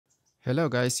Hello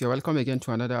guys, you're welcome again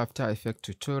to another After Effects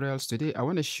tutorials. Today I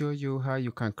want to show you how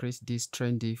you can create this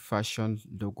trendy fashion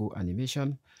logo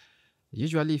animation.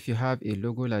 Usually if you have a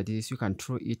logo like this, you can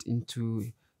throw it into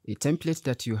a template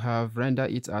that you have, render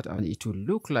it out, and it will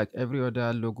look like every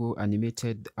other logo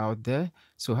animated out there.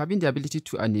 So having the ability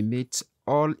to animate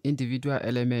all individual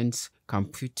elements can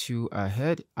put you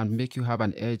ahead and make you have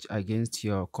an edge against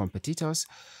your competitors.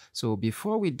 So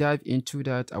before we dive into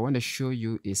that, I want to show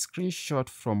you a screenshot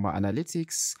from my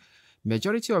analytics.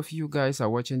 Majority of you guys are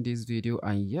watching this video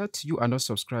and yet you are not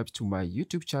subscribed to my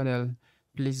YouTube channel.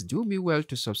 Please do me well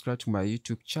to subscribe to my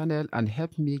YouTube channel and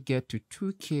help me get to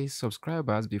 2K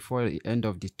subscribers before the end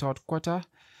of the third quarter.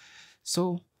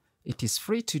 So it is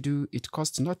free to do, it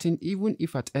costs nothing. Even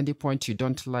if at any point you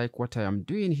don't like what I am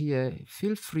doing here,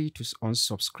 feel free to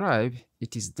unsubscribe.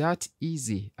 It is that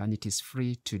easy and it is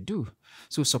free to do.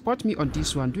 So support me on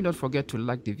this one. Do not forget to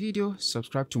like the video,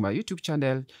 subscribe to my YouTube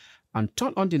channel, and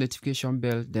turn on the notification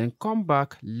bell. Then come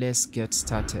back, let's get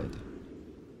started.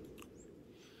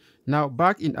 Now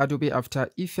back in Adobe After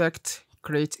Effects,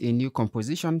 create a new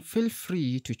composition. Feel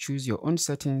free to choose your own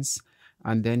settings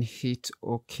and then hit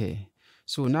OK.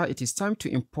 So now it is time to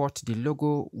import the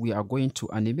logo we are going to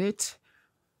animate.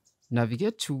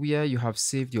 Navigate to where you have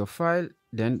saved your file,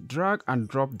 then drag and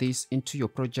drop this into your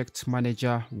project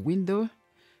manager window.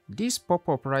 This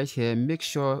pop-up right here, make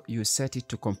sure you set it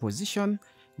to composition,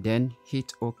 then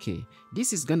hit OK.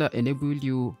 This is gonna enable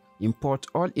you import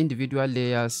all individual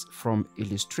layers from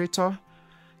Illustrator.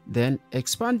 Then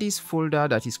expand this folder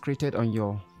that is created on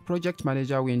your project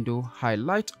manager window,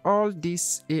 highlight all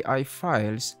these AI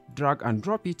files, drag and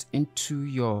drop it into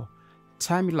your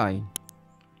timeline,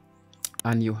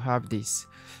 and you have this.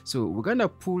 So we're gonna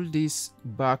pull this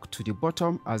back to the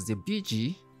bottom as the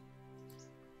BG.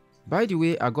 By the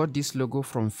way, I got this logo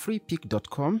from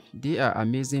freepik.com. They are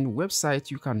amazing website.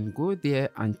 You can go there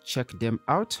and check them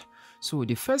out. So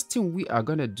the first thing we are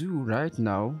gonna do right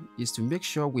now is to make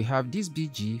sure we have this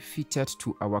BG fitted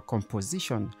to our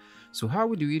composition. So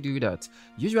how do we do that?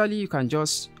 Usually you can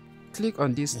just click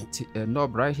on this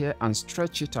knob right here and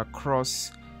stretch it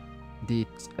across the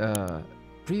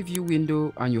preview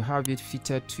window and you have it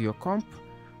fitted to your comp,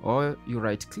 or you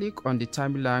right click on the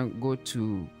timeline, go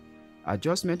to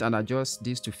adjustment and adjust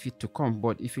this to fit to comp.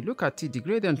 But if you look at it, the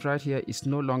gradient right here is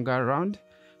no longer round.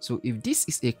 So if this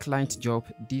is a client job,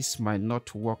 this might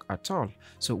not work at all.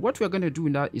 So what we're going to do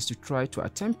now is to try to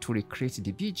attempt to recreate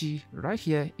the BG right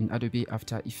here in Adobe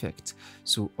After Effects.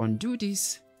 So undo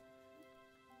this,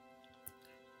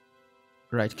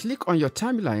 right click on your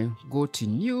timeline, go to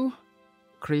new,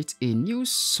 create a new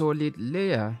solid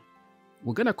layer.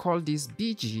 We're going to call this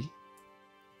BG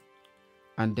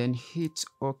and then hit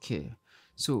OK.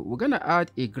 So we're going to add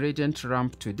a gradient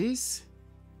ramp to this.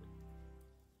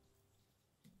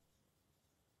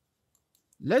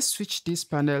 Let's switch this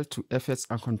panel to Effects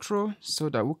and Control so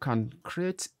that we can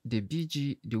create the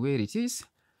BG the way it is.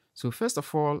 So first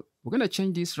of all, we're going to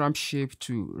change this ramp shape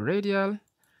to radial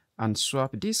and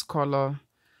swap this color.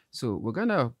 So we're going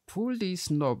to pull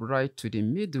this knob right to the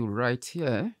middle right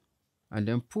here and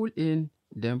then pull in,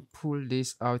 then pull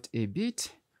this out a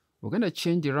bit. We're going to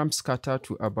change the ramp scatter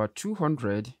to about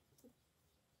 200.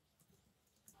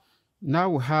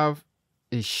 Now we have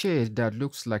a shade that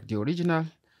looks like the original.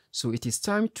 So it is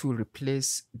time to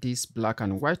replace this black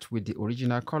and white with the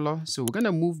original color. So we're going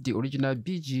to move the original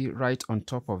BG right on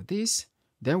top of this.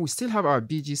 Then we still have our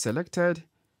BG selected.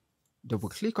 Double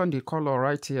click on the color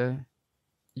right here.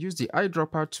 Use the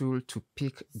eyedropper tool to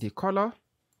pick the color.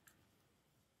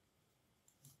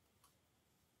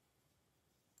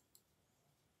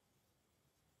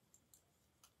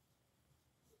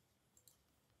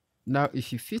 Now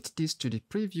if you fit this to the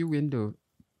preview window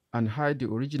and hide the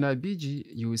original BG,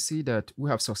 you will see that we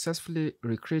have successfully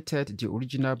recreated the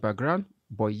original background,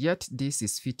 but yet this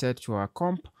is fitted to our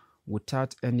comp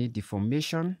without any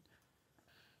deformation.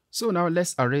 So now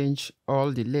let's arrange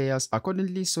all the layers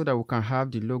accordingly so that we can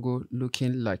have the logo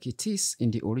looking like it is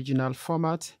in the original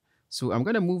format. So I'm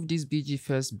going to move this BG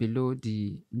first below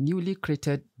the newly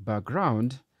created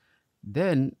background.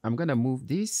 Then I'm going to move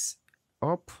this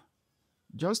up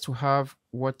just to have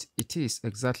what it is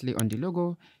exactly on the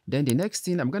logo. Then the next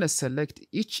thing, I'm going to select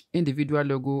each individual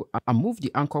logo and move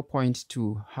the anchor point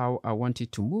to how I want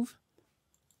it to move.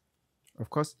 Of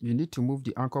course, you need to move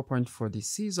the anchor point for the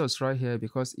scissors right here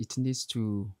because it needs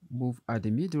to move at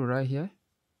the middle right here.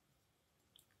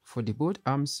 For the both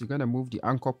arms, you're going to move the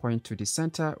anchor point to the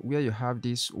center where you have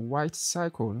this white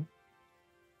circle.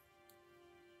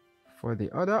 For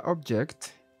the other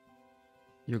object,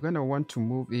 you're going to want to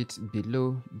move it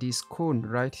below this cone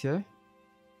right here.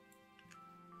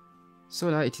 So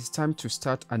now it is time to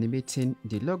start animating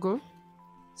the logo.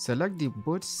 Select the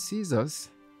both scissors,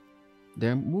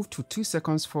 then move to 2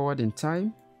 seconds forward in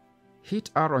time.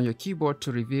 Hit R on your keyboard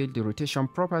to reveal the rotation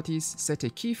properties. Set a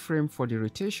keyframe for the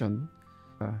rotation.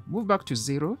 Move back to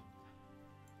 0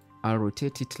 and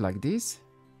rotate it like this.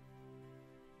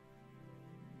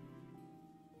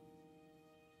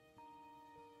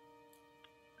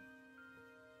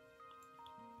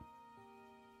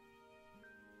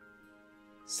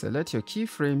 Select your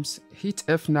keyframes. Hit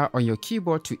F now on your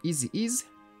keyboard to easy ease.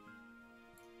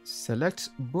 Select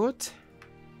both.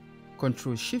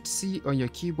 Ctrl-Shift-C on your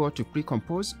keyboard to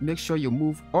pre-compose. Make sure you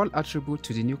move all attributes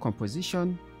to the new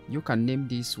composition. You can name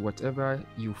this whatever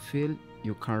you feel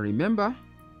you can remember.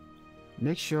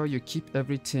 Make sure you keep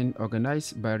everything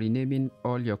organized by renaming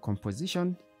all your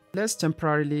composition. Let's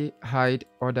temporarily hide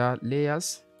other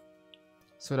layers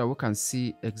so that we can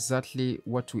see exactly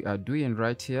what we are doing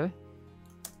right here.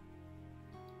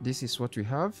 This is what we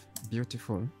have.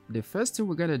 Beautiful. The first thing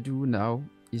we're going to do now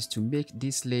is to make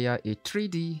this layer a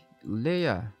 3D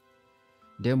layer.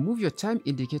 Then move your time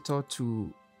indicator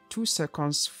to 2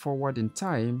 seconds forward in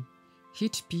time.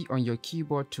 Hit P on your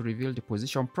keyboard to reveal the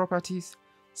position properties.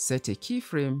 Set a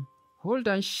keyframe. Hold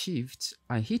down Shift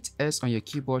and hit S on your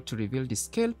keyboard to reveal the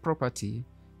scale property.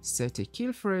 Set a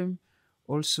keyframe.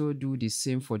 Also do the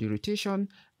same for the rotation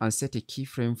and set a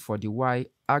keyframe for the Y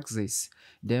axis.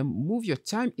 Then move your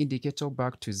time indicator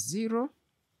back to 0.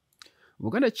 We're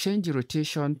going to change the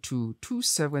rotation to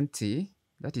 270.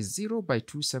 That is 0 by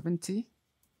 270.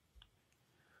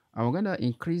 And we're going to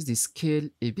increase the scale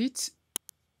a bit.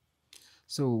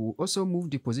 So we'll also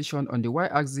move the position on the Y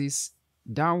axis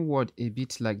downward a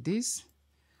bit like this.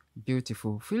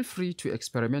 Beautiful. Feel free to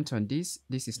experiment on this.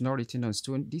 This is not written on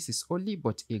stone. This is only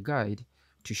but a guide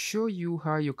to show you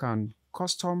how you can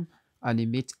custom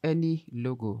animate any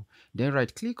logo. Then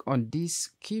right click on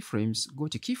these keyframes, go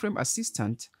to keyframe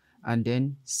assistant and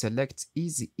then select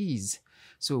easy ease.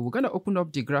 So we're going to open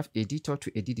up the graph editor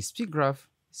to edit the speed graph.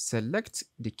 Select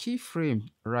the keyframe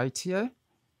right here.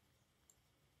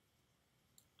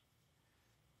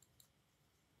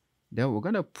 Then we're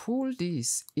going to pull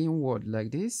this inward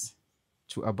like this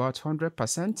to about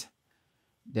 100%.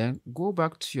 Then go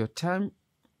back to your time.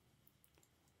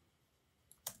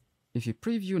 If you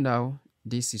preview now,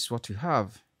 this is what we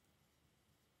have.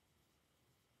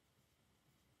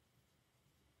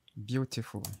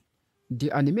 Beautiful.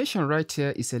 The animation right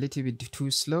here is a little bit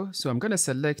too slow, so I'm going to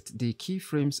select the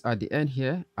keyframes at the end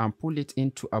here and pull it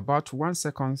into about 1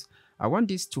 second. I want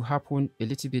this to happen a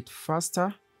little bit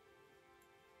faster.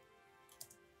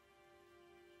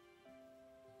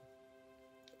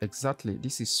 Exactly,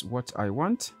 this is what I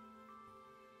want.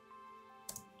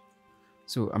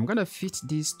 So I'm going to fit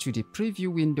this to the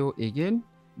preview window again.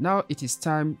 Now it is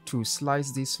time to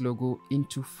slice this logo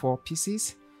into 4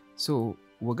 pieces. So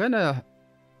we're going to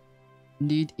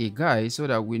need a guide so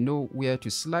that we know where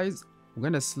to slice. We're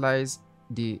going to slice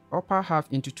the upper half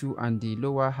into 2 and the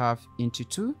lower half into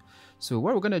 2. So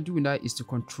what we're going to do now is to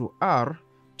Ctrl R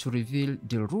to reveal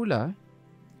the ruler.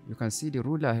 You can see the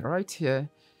ruler right here.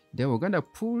 Then we're going to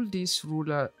pull this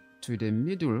ruler to the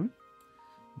middle.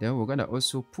 Then we're going to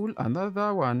also pull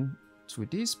another one to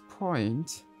this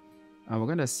point. And we're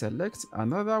going to select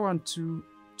another one to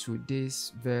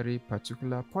this very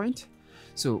particular point.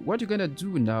 So what you're going to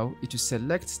do now is to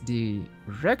select the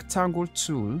rectangle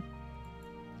tool.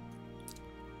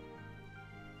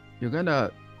 You're going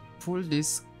to pull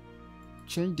this,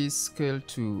 change this scale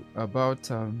to about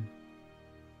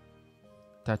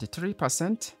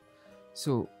 33%.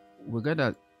 So we're going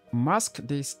to mask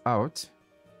this out.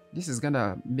 This is going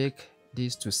to make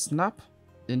this to snap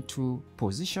into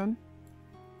position.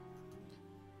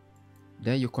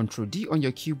 Then you Ctrl D on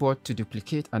your keyboard to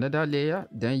duplicate another layer.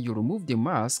 Then you remove the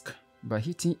mask by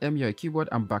hitting M on your keyboard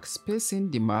and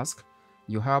backspacing the mask.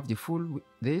 You have the full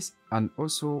this and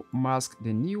also mask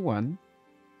the new one.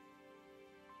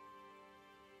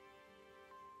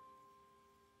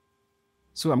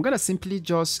 So I'm going to simply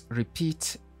just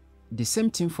repeat the same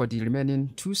thing for the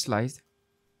remaining 2 slides.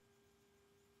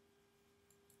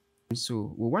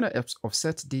 So we want to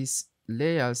offset these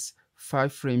layers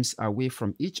 5 frames away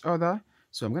from each other.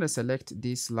 So I'm going to select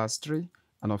this last 3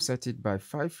 and offset it by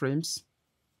 5 frames.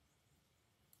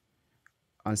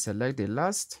 And select the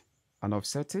last and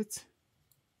offset it.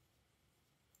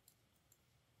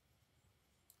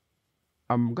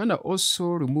 I'm going to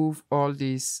also remove all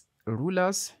these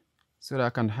rulers so that I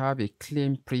can have a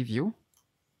clean preview.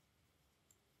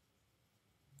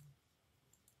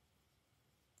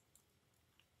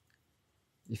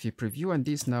 If you preview on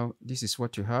this now, this is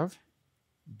what you have.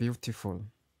 Beautiful.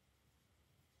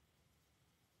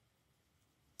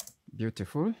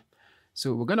 Beautiful.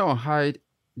 So we're going to hide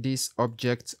this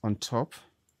object on top.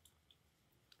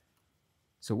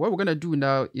 So what we're going to do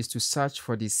now is to search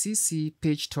for the CC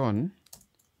page turn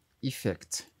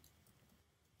effect.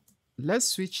 Let's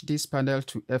switch this panel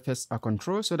to FSR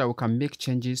control so that we can make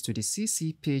changes to the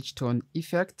CC page turn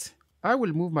effect. I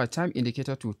will move my time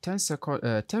indicator to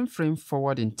 10 frames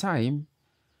forward in time,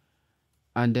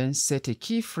 and then set a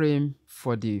keyframe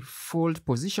for the fold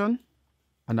position,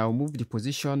 and I'll move the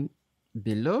position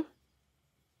below.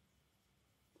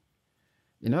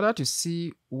 In order to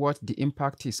see what the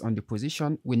impact is on the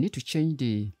position, we need to change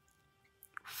the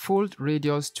fold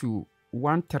radius to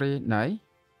 139.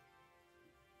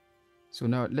 So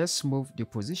now let's move the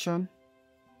position.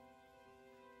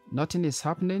 Nothing is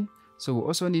happening. So we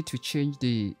also need to change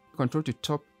the control to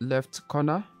top left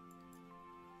corner.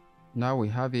 Now we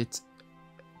have it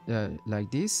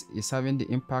like this. It's having the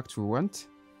impact we want.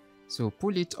 So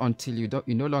pull it until you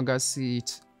no longer see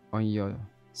it on your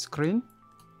screen.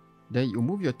 Then you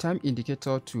move your time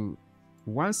indicator to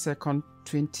 1 second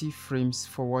 20 frames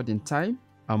forward in time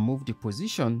and move the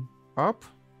position up.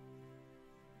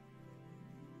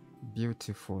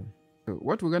 Beautiful. So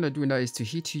what we're going to do now is to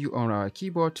hit U on our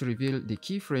keyboard to reveal the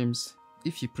keyframes.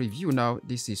 If you preview now,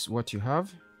 this is what you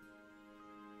have.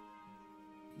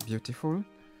 Beautiful.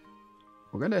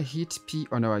 We're going to hit P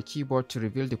on our keyboard to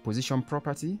reveal the position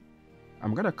property.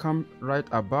 I'm going to come right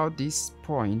about this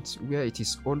point where it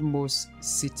is almost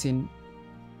sitting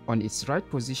on its right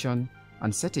position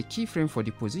and set a keyframe for the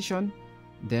position.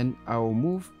 Then I'll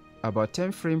move about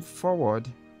 10 frames forward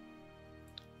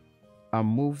and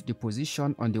move the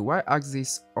position on the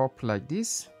y-axis up like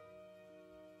this.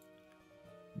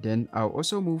 Then I'll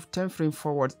also move 10 frames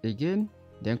forward again.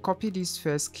 Then copy this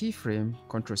first keyframe,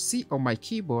 Ctrl C on my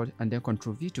keyboard, and then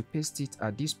Ctrl V to paste it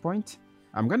at this point.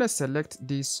 I'm going to select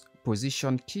these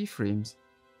position keyframes,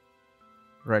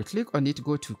 right click on it,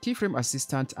 go to keyframe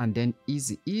assistant, and then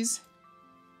easy ease.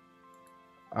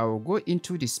 I will go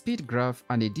into the speed graph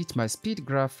and edit my speed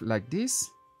graph like this.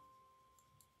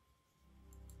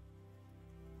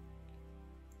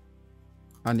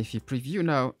 And if you preview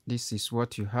now, this is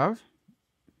what you have.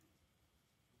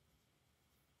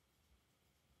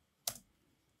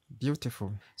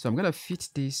 Beautiful. So I'm going to fit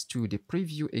this to the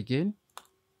preview again.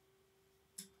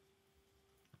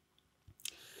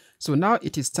 So now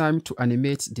it is time to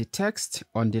animate the text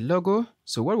on the logo.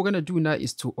 So what we're going to do now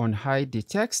is to unhide the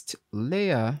text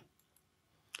layer.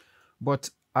 But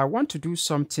I want to do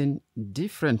something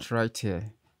different right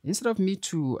here. Instead of me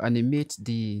to animate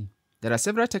there are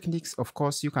several techniques, of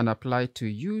course, you can apply to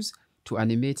use to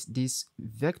animate this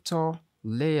vector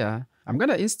layer. I'm going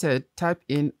to instead type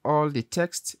in all the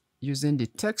text using the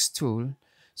text tool.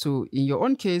 So in your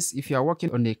own case, if you are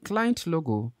working on a client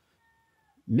logo,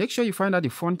 make sure you find out the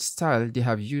font style they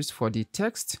have used for the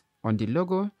text on the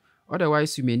logo.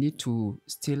 Otherwise, you may need to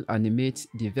still animate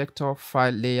the vector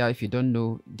file layer if you don't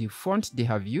know the font they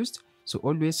have used. So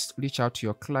always reach out to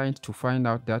your client to find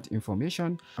out that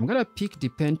information. I'm going to pick the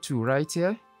pen tool right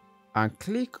here and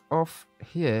click off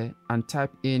here and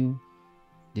type in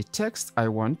the text I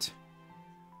want.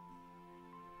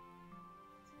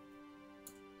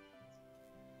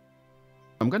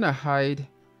 I'm going to hide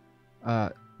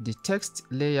the text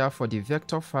layer for the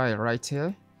vector file right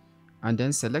here, and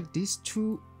then select these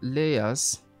two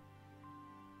layers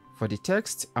for the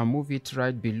text and move it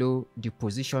right below the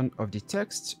position of the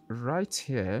text right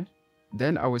here.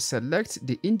 Then I will select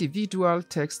the individual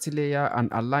text layer and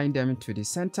align them to the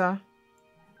center.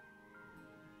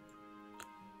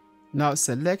 Now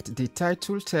select the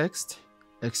title text,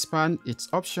 expand its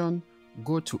option,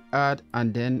 go to add,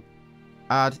 and then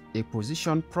add a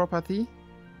position property.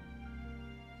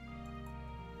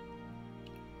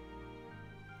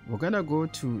 We're gonna go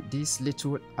to this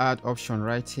little add option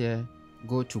right here,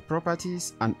 go to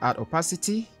properties and add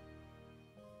opacity.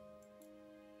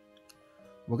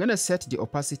 We're gonna set the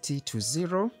opacity to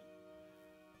 0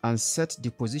 and set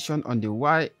the position on the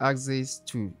y-axis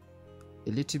to a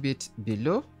little bit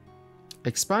below.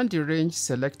 Expand the range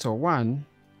selector 1.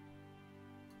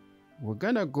 We're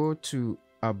gonna go to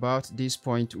about this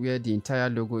point where the entire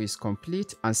logo is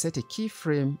complete and set a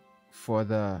keyframe for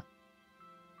the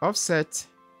offset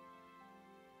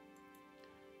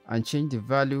and change the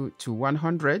value to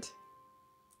 100.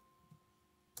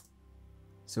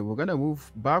 So we're going to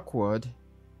move backward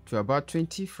to about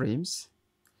 20 frames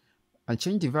and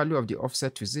change the value of the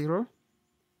offset to 0.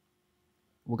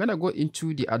 We're going to go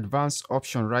into the advanced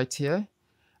option right here,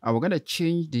 and we're going to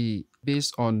change the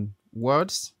based on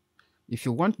words. If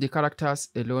you want the characters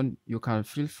alone, you can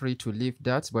feel free to leave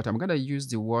that, but I'm going to use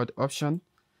the word option.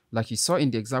 Like you saw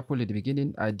in the example at the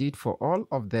beginning, I did for all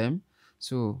of them.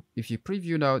 So if you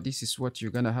preview now, this is what you're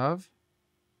gonna have.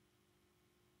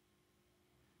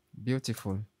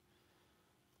 Beautiful.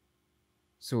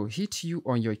 So hit U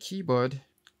on your keyboard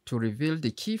to reveal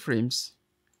the keyframes.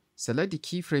 Select the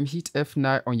keyframe, hit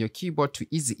F9 on your keyboard to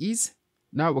easy ease.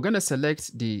 Now we're gonna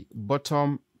select the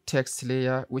bottom text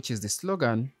layer, which is the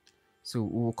slogan. So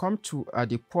we will come to at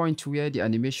the point where the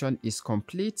animation is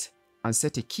complete and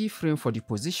set a keyframe for the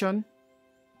position.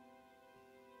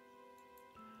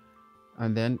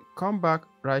 And then come back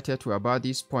right here to about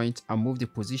this point and move the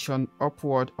position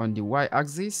upward on the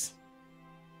Y-axis.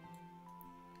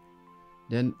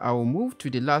 Then I will move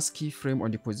to the last keyframe on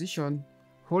the position,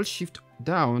 hold Shift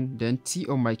down, then T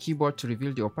on my keyboard to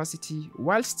reveal the opacity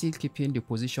while still keeping the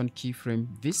position keyframe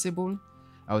visible.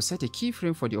 I will set a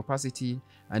keyframe for the opacity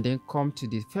and then come to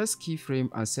the first keyframe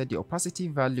and set the opacity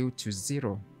value to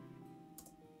 0.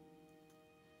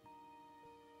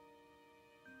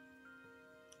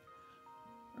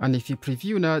 And if you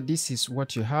preview now, this is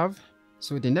what you have.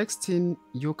 So the next thing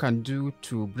you can do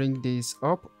to bring this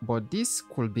up, but this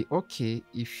could be okay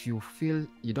if you feel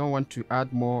you don't want to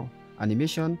add more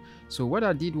animation. So what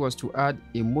I did was to add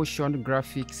a motion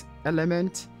graphics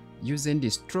element using the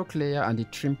stroke layer and the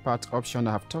trim path option.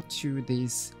 I have taught you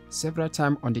this several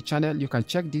times on the channel. You can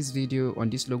check this video on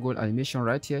this logo animation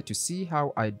right here to see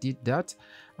how I did that.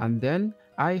 And then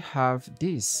I have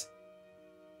this.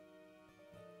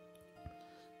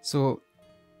 So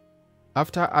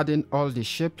after adding all the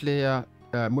shape layer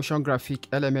motion graphic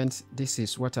elements, this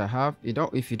is what I have.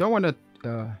 If you don't want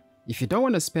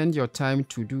to spend your time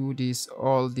to do this,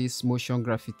 all these motion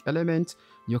graphic elements,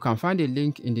 you can find a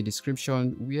link in the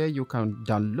description where you can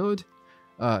download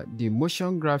the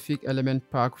motion graphic element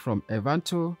pack from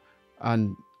Evato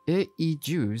and AE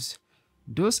Juice.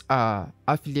 Those are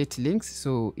affiliate links,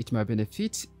 so it might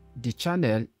benefit the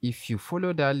channel if you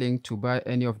follow that link to buy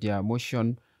any of their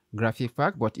motion graphic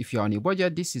pack. But if you're on a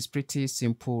budget, this is pretty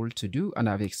simple to do, and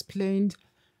I've explained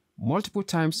multiple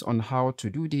times on how to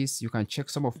do this. You can check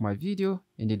some of my video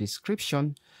in the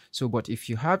description. So but if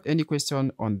you have any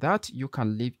question on that, you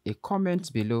can leave a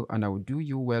comment below and I will do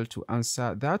you well to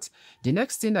answer that. The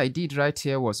next thing I did right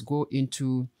here was go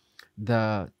into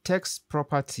the text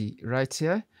property right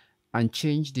here and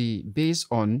change the base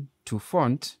on to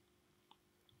font.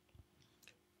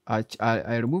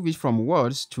 I remove it from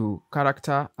words to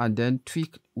character and then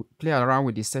play around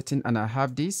with the setting, and I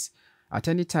have this. At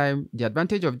any time, the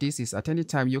advantage of this is at any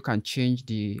time you can change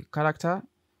the character,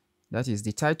 that is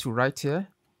the title right here.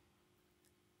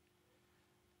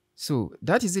 So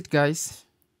that is it, guys.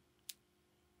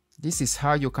 This is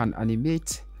how you can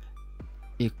animate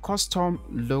a custom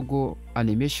logo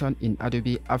animation in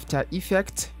Adobe After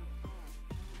Effects.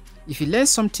 If you learned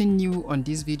something new on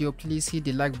this video, please hit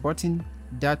the like button.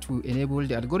 That will enable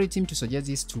the algorithm to suggest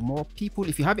this to more people.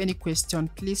 If you have any question,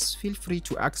 please feel free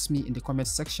to ask me in the comment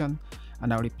section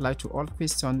and I'll reply to all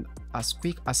questions as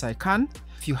quick as I can.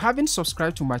 If you haven't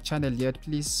subscribed to my channel yet,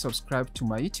 please subscribe to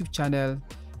my YouTube channel.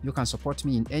 You can support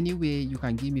me in any way. You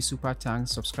can give me super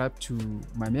thanks, subscribe to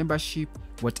my membership,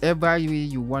 whatever way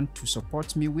you want to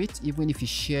support me with. Even if you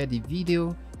share the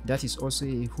video, that is also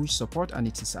a huge support and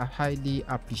it is highly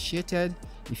appreciated.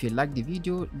 If you like the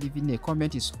video, leaving a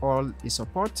comment is all a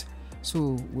support.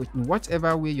 So in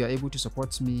whatever way you are able to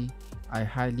support me, I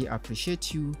highly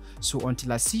appreciate you. So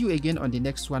until I see you again on the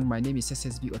next one, my name is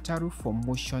SSB Otaru from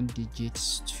MotionDigit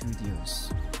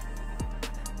Studios.